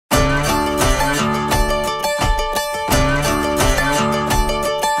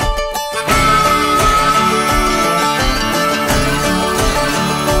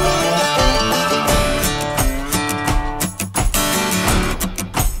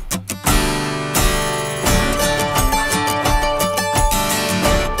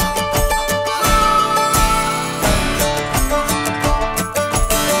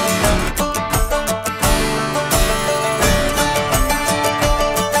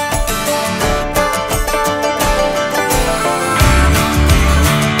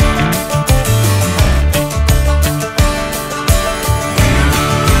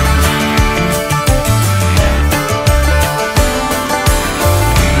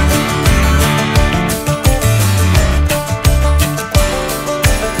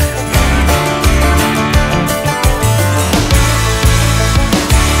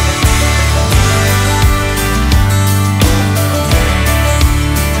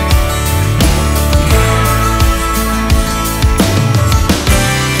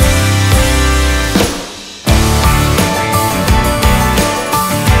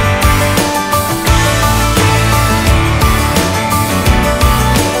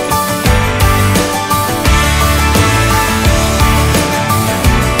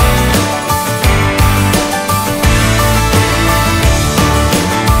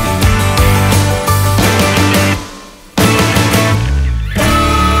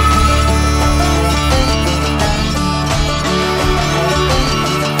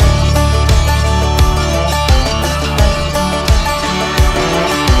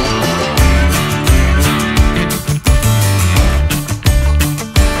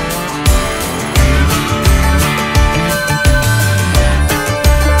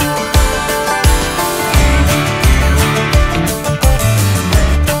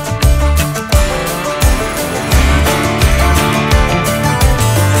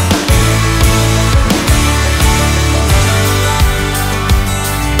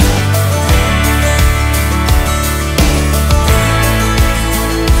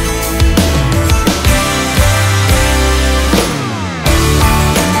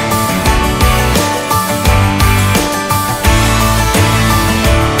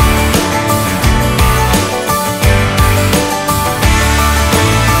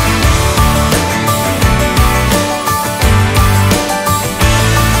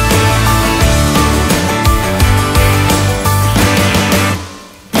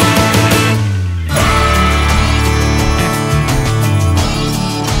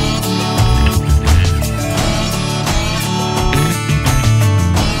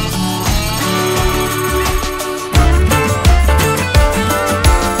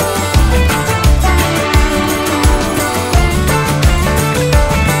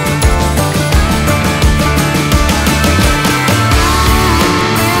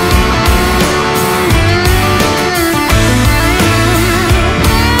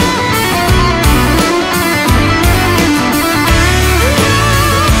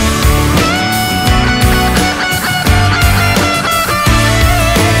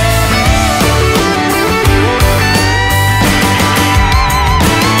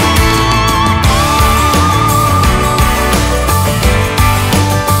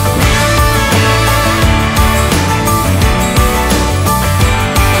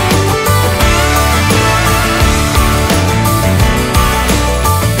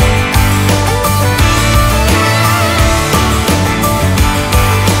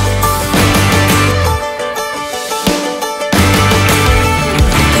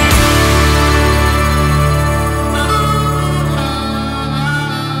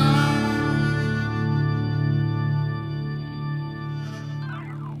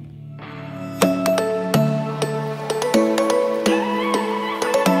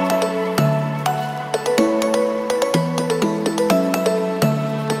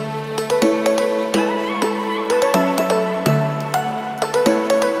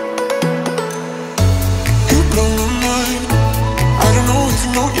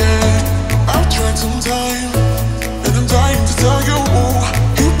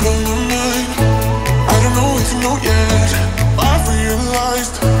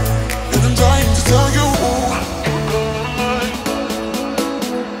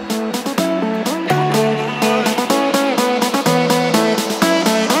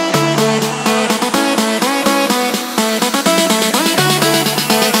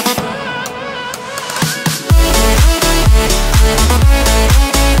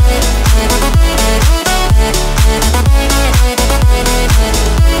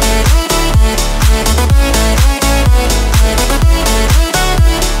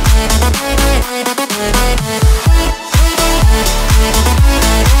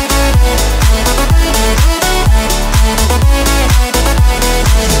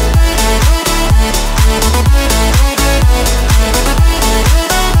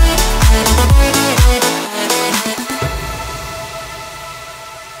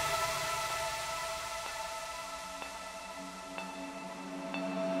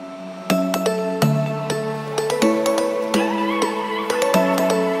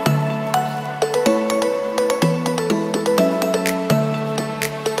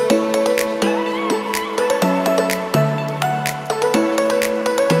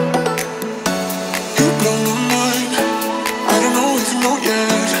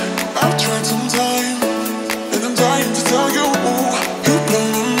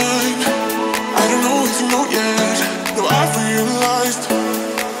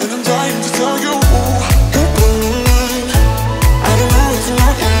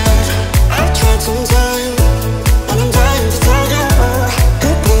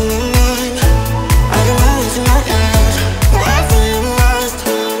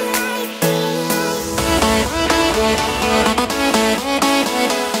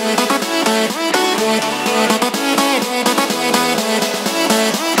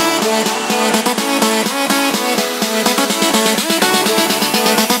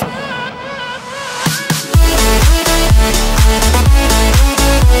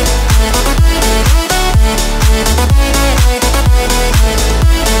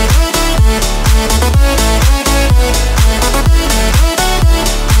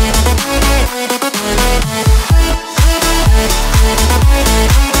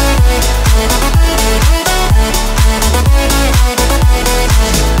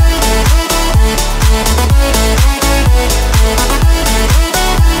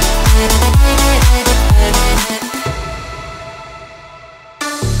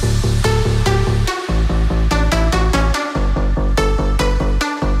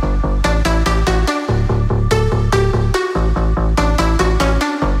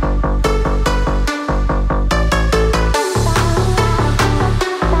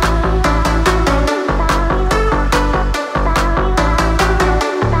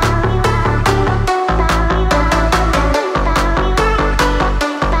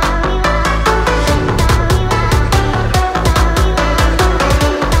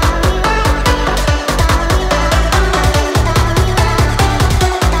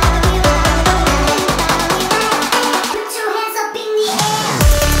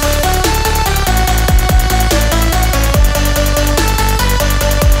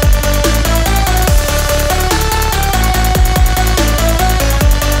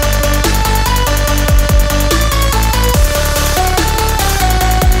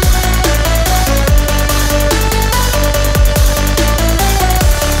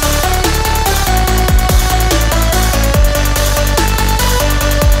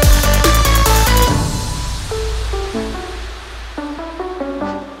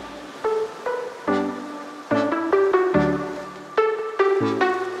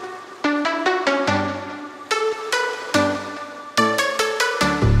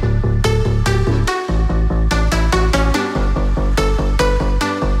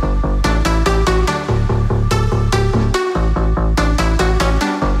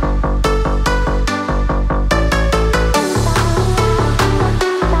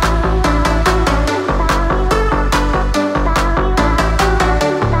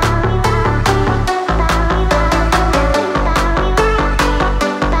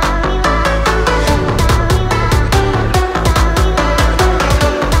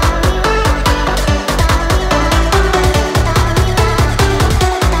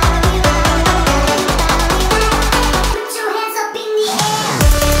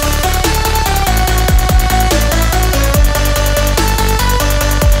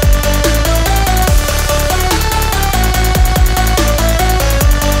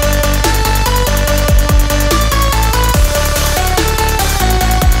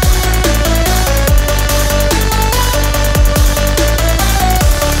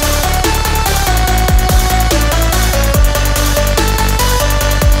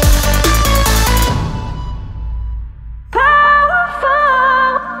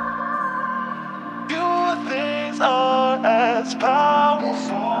Few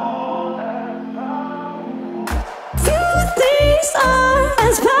things are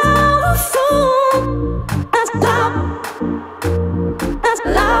as powerful as love, as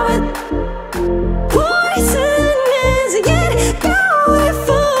love. Poison is yet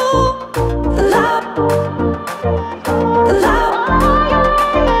beautiful. Love, love.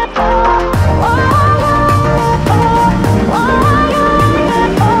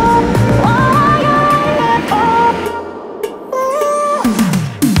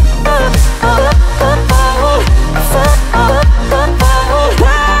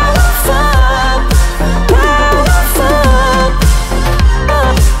 Powerful.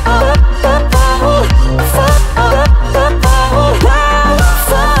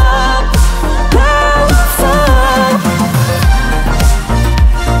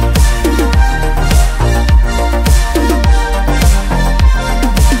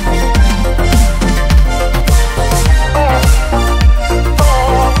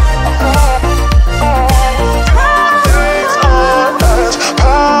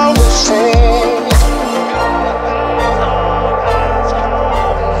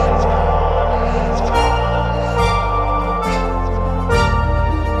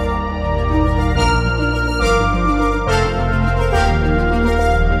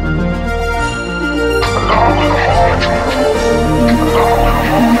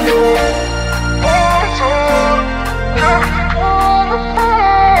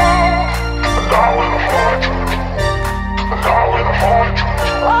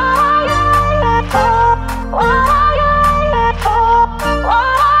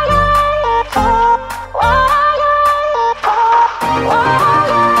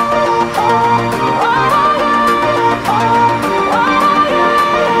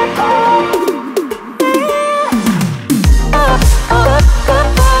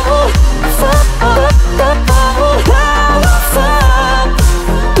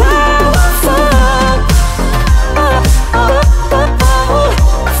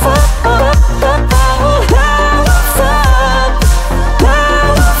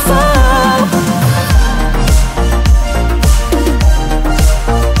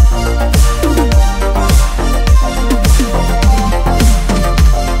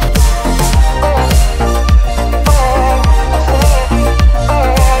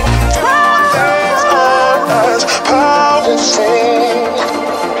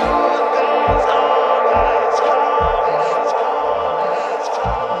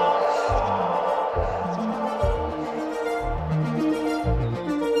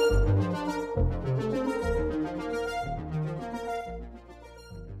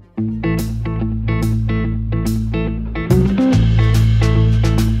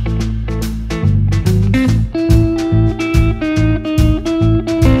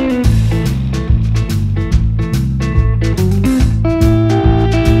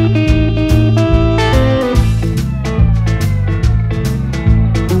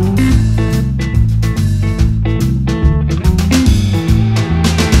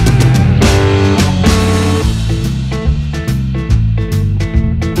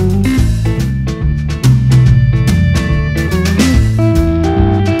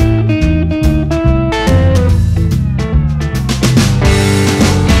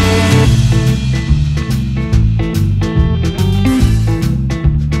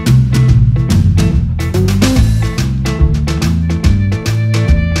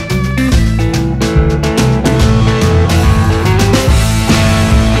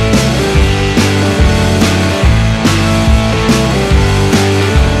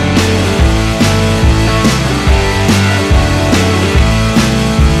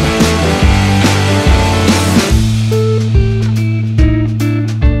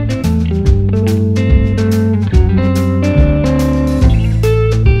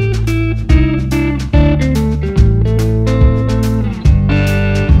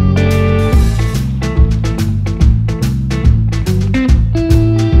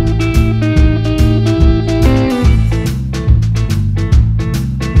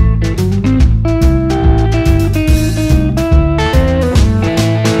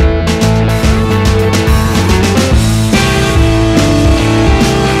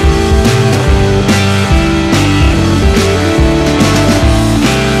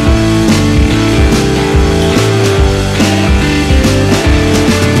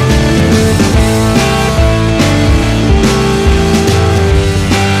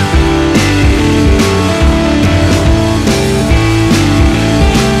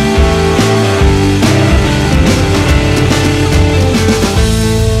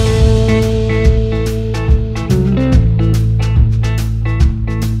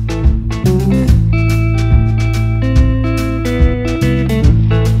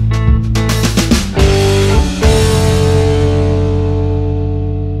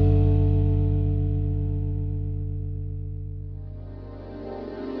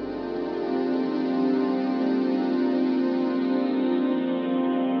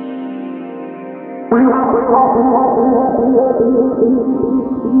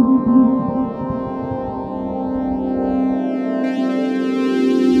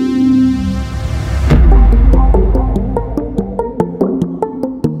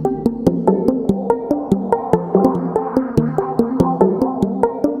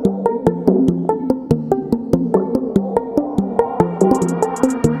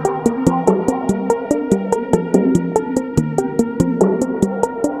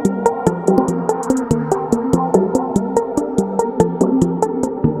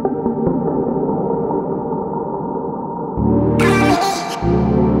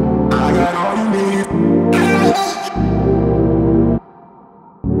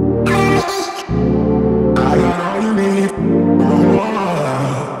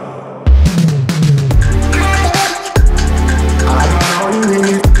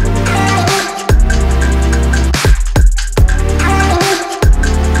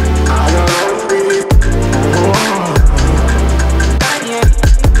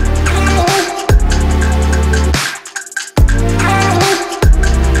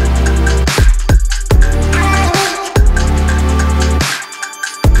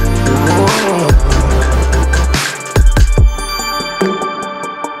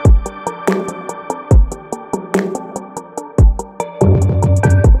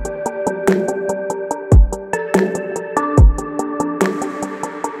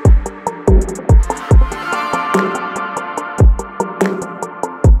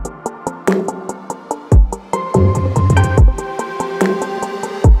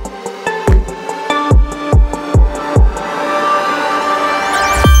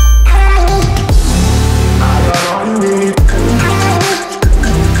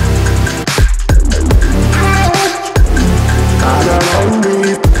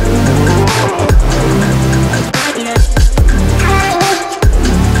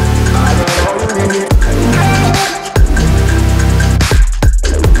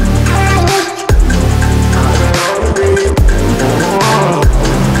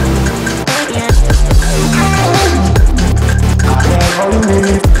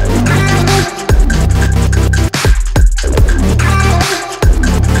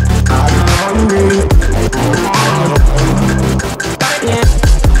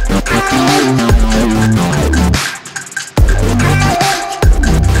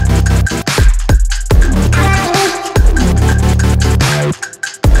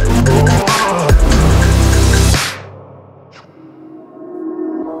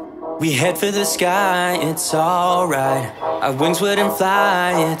 We head for the sky, it's alright. Our wings wouldn't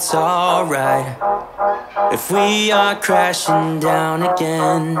fly, it's alright. If we are crashing down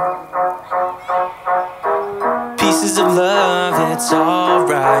again, pieces of love, it's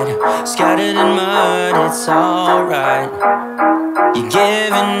alright. Scattered in mud, it's alright. You're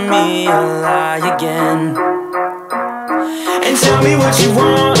giving me a lie again. And tell me what you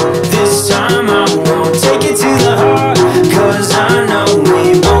want, this time I won't take it to the heart. Cause I know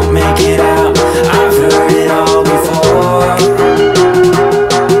we won't make it out, I've heard it all before.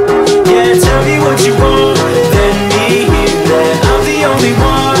 Yeah, tell me what you want, let me hear that I'm the only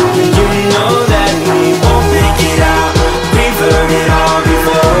one. You know that we won't make it out, we've heard it all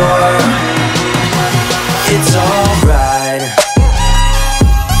before. It's alright.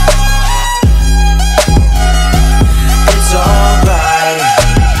 It's alright.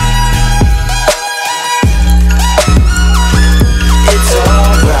 It's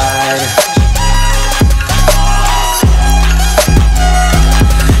alright.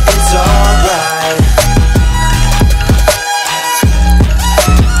 It's alright.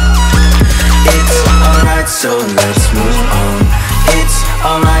 It's alright, so let's move on. It's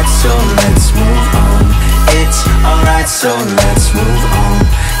alright, so let's move on. It's alright, so let's move on.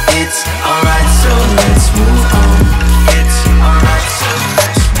 It's alright, so let's move on. It's alright, so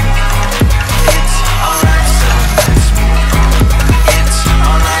let's move on. It's alright, so let's move on. It's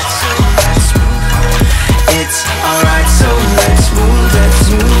alright, so let's move on. It's alright, so let's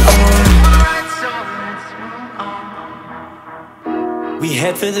move on. We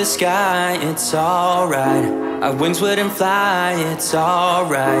head for the sky, it's alright. Our wings wouldn't fly, it's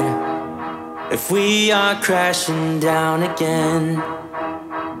alright. If we are crashing down again,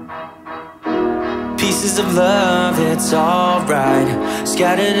 pieces of love, it's alright.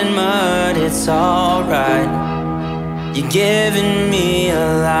 Scattered in mud, it's alright. You're giving me a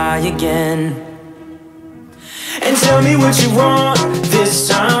lie again. And tell me what you want, this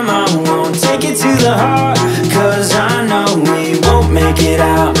time I won't take it to the heart. Cause I know we won't make it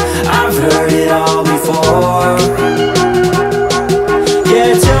out, I've heard it all before.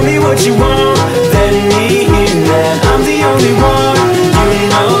 Yeah, tell me what you want, let me hear that I'm the only one. You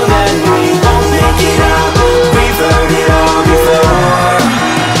know that we won't make it out,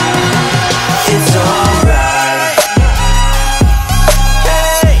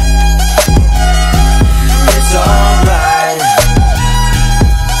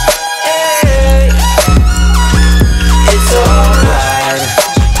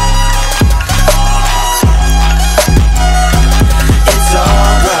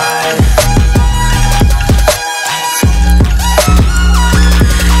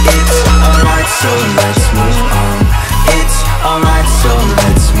 so let's move on. It's alright, so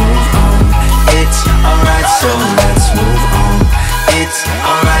let's move on. It's alright, so let's move on. It's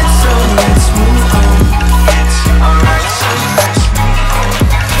alright, so let's move on. It's alright, so let's move on.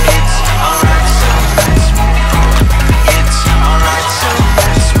 It's alright, so let's move on.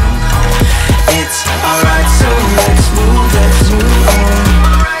 It's alright, so let's move on. It's alright, so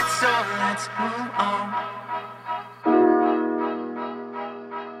let's move on. Alright, so let's move on.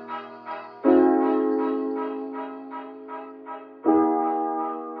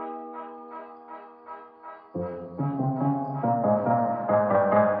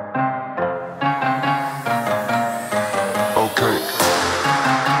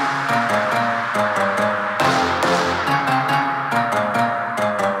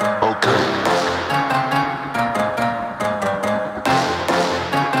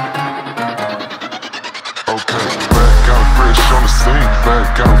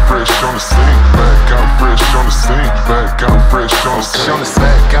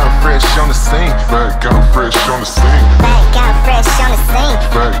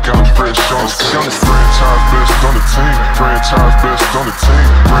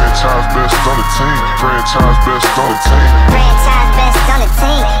 Franchise best on the team.